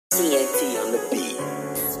TnT on the beat.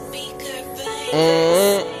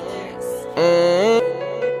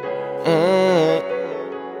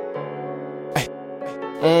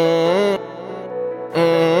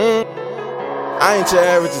 I ain't your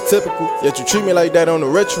average or typical, yet you treat me like that on the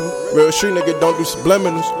ritual. Real street nigga don't do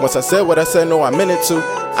subliminals. Once I said what I said, no, I meant it to.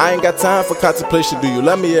 I ain't got time for contemplation. Do you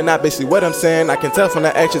love me or not? Basically what I'm saying. I can tell from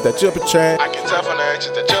the actions that you're portraying.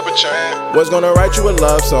 Was gonna write you a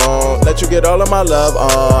love song, let you get all of my love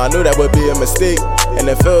on. I knew that would be a mistake, and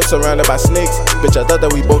it felt surrounded by snakes. Bitch, I thought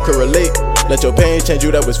that we both could relate. Let your pain change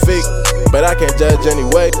you, that was fake, but I can't judge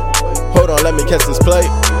anyway. Hold on, let me catch this play.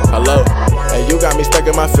 Hello. And you got me stuck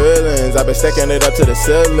in my feelings. I've been stacking it up to the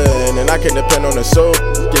ceiling, and I can depend on the soul.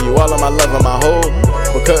 Give you all of my love and my whole,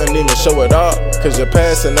 but couldn't even show it all, cause your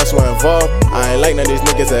past and that's what involved. I ain't like none of these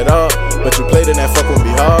niggas at all, but you played in that fuck with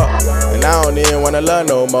me hard. And I don't even wanna love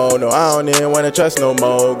no more. No, I don't even wanna trust no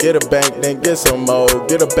more. Get a bank, then get some more.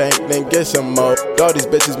 Get a bank, then get some more. All these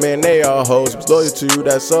bitches, man, they all hoes. Was loyal to you,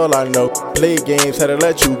 that's all I know. Played games, had to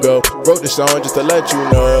let you go. Wrote this song just to let you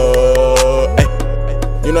know. Ay.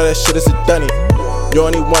 You know that shit is a dunny. You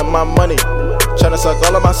only want my money. Tryna suck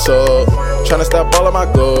all of my soul. Tryna stop all of my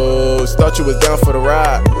goals. Thought you was down for the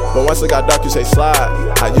ride, but once it got dark, you say slide.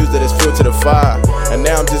 I used it as fuel to the fire, and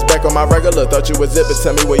now I'm just back on my regular. Thought you was it, but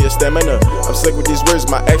tell me where your stamina. I'm slick with these words,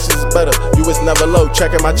 my actions is better. You was never low,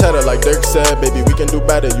 checking my cheddar. Like Dirk said, baby, we can do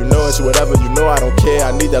better. You know it's whatever, you know I don't care.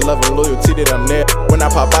 I need that love and loyalty that I'm there. When I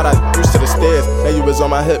pop out, I used to the stairs. Now you was on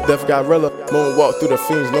my hip, death gorilla. Moonwalk through the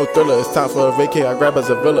fiends, no thriller. It's time for a vacay, I grab as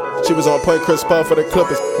a villa. She was on point, Chris Paul for the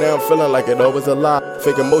Clippers. Now I'm feeling like it always a lie.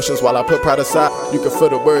 Fake emotions while I put pride aside. You can feel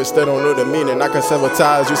the words, still don't know the meaning. I can sever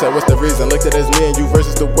ties, you said what's the reason? Looked at it as me and you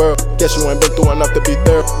versus the world. Guess you ain't been through enough to be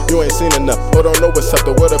there. You ain't seen enough, or don't know what's up.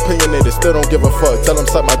 The word opinionated, still don't give a fuck. Tell them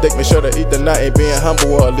suck my dick, make sure to eat the nut. Ain't being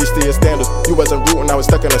humble, or at least to your standards. You wasn't rooting, I was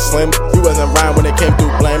stuck in a slim. You wasn't rhyme when it came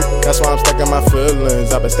through blame. That's why I'm stuck in my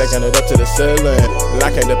feelings. I've been stacking it up to the ceiling, and I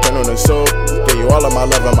can't depend on the soul. Gave you all of my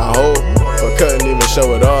love and my hope, but couldn't even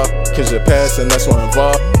show it all, cause your past and that's what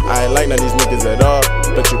involved. I ain't like none of these niggas at all,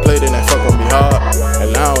 but you played in that fuck with me hard.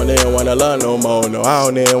 And I don't even wanna love no more. No, I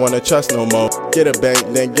don't even wanna trust no more. Get a bank,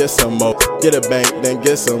 then get some more. Get a bank, then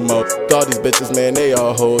get some more. All these bitches, man, they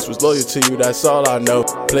all hoes. Was loyal to you, that's all I know.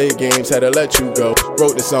 Played games, had to let you go.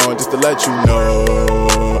 Wrote this song just to let you know.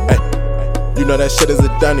 Ay. You know that shit is a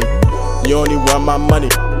dunny. You only want my money.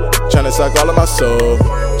 Tryna suck all of my soul.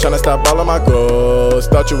 Tryna stop all of my goals.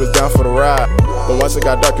 Thought you was down for the ride, but once it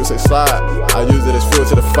got dark, you say slide. I use it as fuel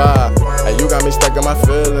to the fire, and you got me stuck in my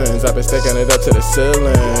feelings. I've been sticking it up to the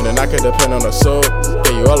ceiling, and I can depend on the soul.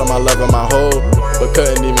 Gave you all of my love and my whole, but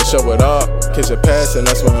couldn't even show it all, cause your past and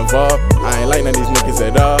that's what involved. I ain't like none of these niggas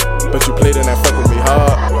at all, but you played in that fuck with me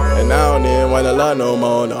hard. And I don't even wanna love no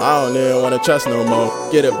more. No, I don't even wanna trust no more.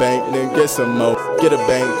 Get a bank, then get some more. Get a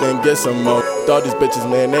bank, then get some more. All these bitches,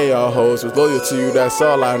 man, they all hoes. Was loyal to you, that's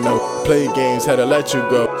all I know. Played games, had to let you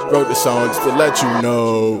go. Wrote the song just to let you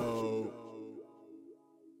know.